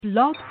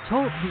Blog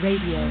Talk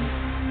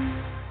Radio.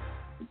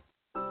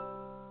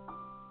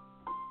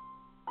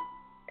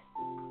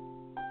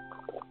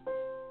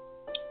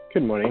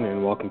 Good morning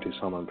and welcome to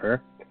Psalm and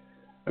Prayer.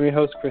 I'm your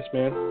host, Chris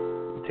Mann.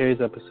 In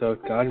today's episode,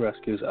 God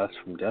rescues us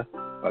from death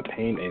by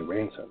paying a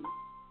ransom.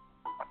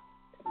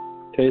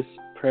 Today's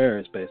prayer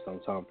is based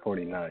on Psalm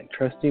 49.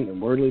 Trusting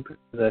in worldly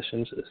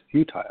possessions is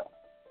futile.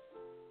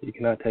 You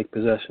cannot take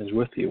possessions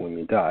with you when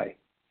you die,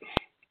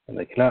 and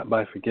they cannot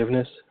buy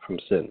forgiveness from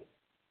sin.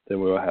 Then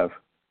we will have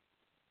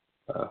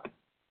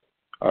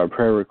our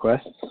prayer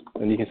requests,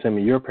 and you can send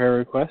me your prayer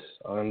requests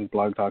on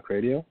Blog Talk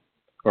Radio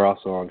or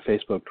also on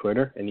Facebook,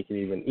 Twitter, and you can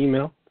even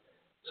email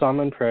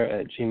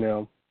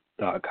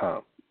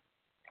psalmandprayer@gmail.com.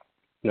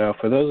 Now,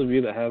 for those of you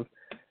that have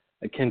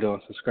a Kindle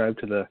and subscribe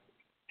to the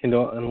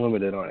Kindle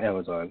Unlimited on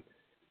Amazon,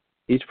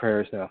 each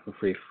prayer is now for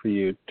free for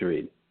you to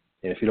read.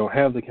 And if you don't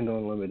have the Kindle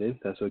Unlimited,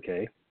 that's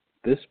okay.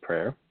 This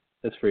prayer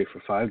is free for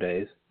 5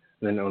 days,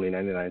 and then only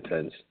 99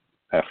 cents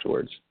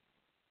afterwards.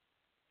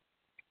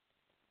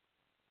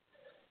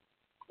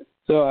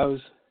 So I was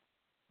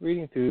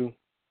reading through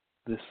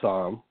this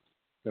Psalm,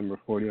 number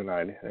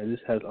 49, and it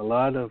just has a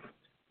lot of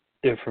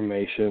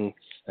information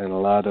and a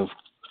lot of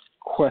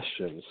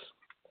questions.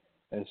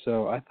 And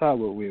so I thought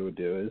what we would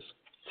do is,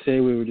 today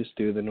we would just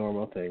do the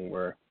normal thing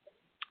where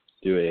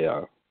do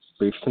a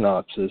brief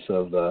synopsis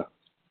of the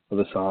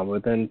Psalm,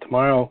 but then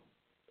tomorrow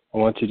I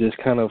want to just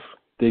kind of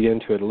dig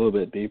into it a little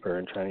bit deeper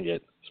and try and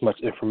get as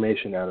much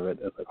information out of it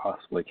as I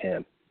possibly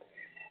can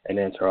and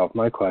answer all of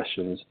my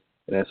questions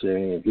and answer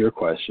any of your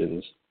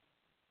questions.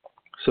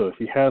 So if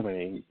you have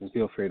any, you can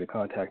feel free to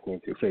contact me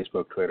through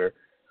Facebook, Twitter,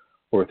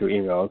 or through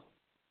email.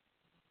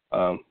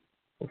 For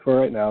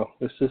right now,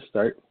 let's just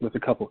start with a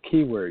couple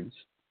key words.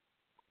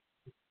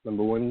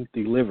 Number one,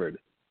 delivered.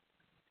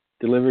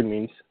 Delivered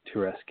means to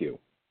rescue.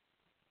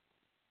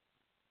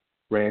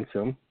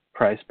 Ransom,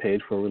 price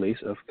paid for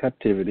release of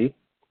captivity.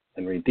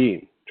 And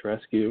redeem, to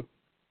rescue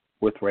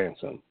with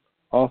ransom.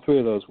 All three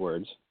of those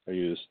words are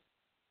used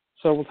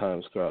several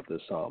times throughout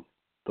this psalm.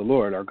 The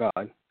Lord, our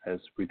God, has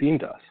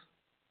redeemed us.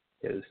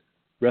 He has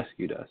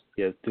rescued us.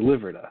 He has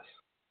delivered us.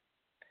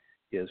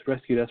 He has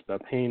rescued us by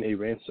paying a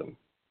ransom.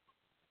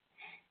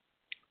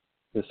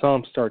 The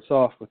psalm starts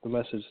off with the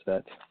message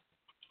that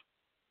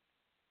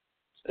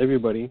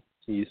everybody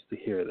needs to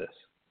hear this.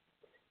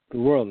 The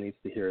world needs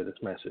to hear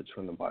this message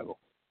from the Bible.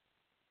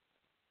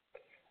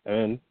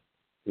 And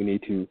we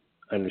need to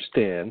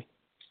understand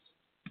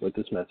what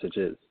this message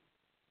is.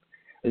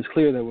 It's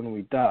clear that when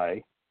we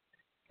die,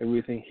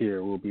 everything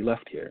here will be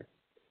left here.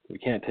 We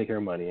can't take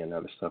our money and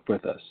other stuff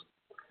with us.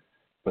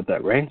 But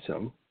that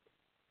ransom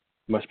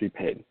must be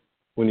paid.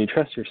 When you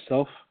trust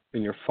yourself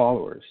and your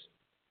followers,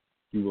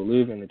 you will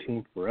live in the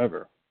tomb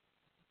forever.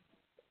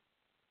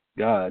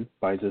 God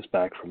buys us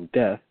back from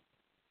death,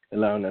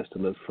 allowing us to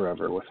live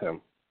forever with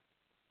Him.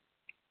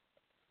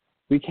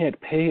 We can't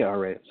pay our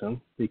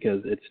ransom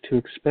because it's too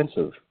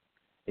expensive,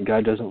 and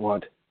God doesn't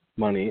want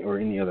money or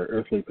any other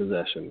earthly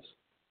possessions.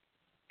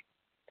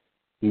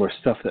 The more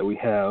stuff that we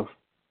have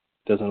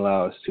doesn't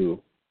allow us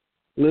to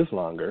live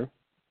longer.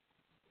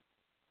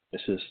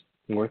 It's just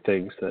more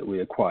things that we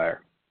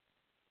acquire.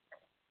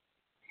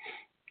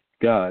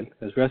 God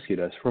has rescued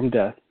us from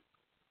death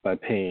by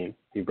paying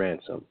a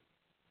ransom.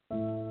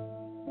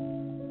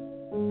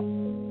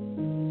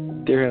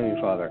 Dear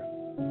Heavenly Father,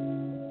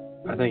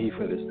 I thank you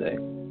for this day.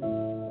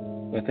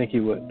 I thank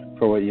you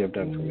for what you have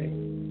done for me.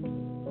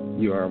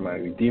 You are my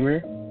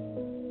Redeemer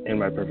and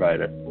my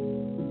Provider.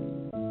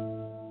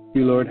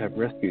 You, Lord, have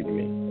rescued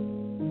me.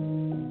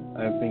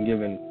 I have been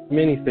given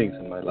many things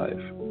in my life,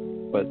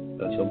 but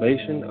the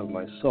salvation of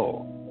my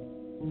soul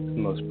is the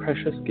most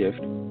precious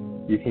gift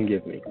you can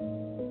give me.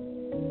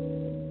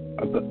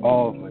 I put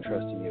all of my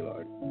trust in you,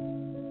 Lord.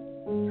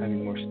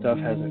 Having more stuff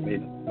hasn't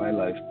made my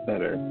life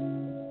better.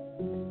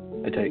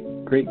 I take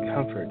great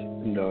comfort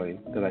in knowing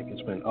that I can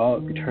spend all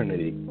of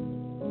eternity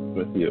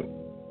with you.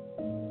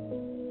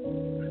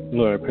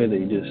 Lord, I pray that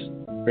you just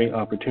bring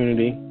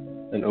opportunity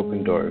and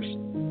open doors.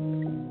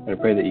 And I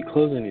pray that you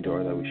close any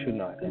door that we should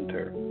not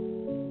enter.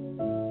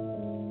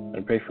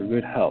 I pray for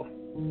good health.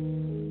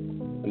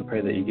 And I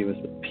pray that you give us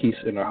a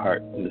peace in our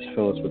heart and just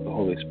fill us with the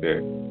Holy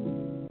Spirit.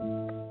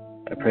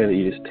 I pray that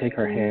you just take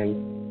our hand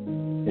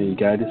and you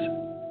guide us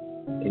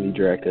and you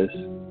direct us.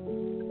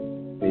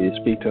 And you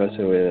speak to us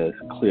in a way that is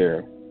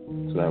clear,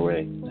 so that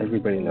way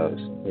everybody knows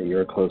that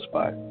you're close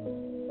by.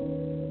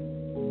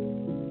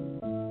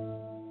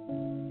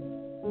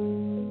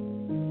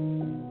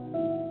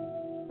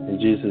 In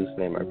Jesus'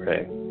 name I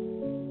pray.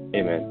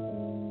 Amen.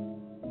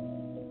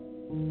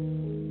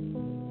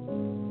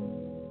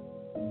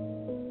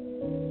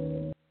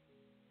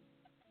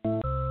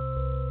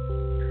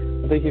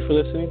 Thank you for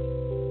listening. If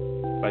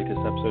you like this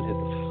episode, hit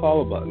the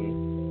follow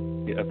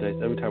button. Get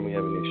updates every time we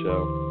have a new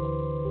show.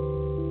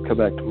 Come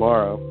back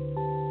tomorrow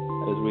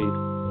as we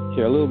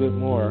hear a little bit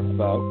more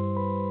about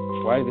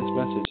why this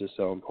message is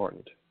so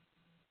important.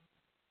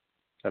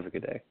 Have a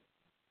good day.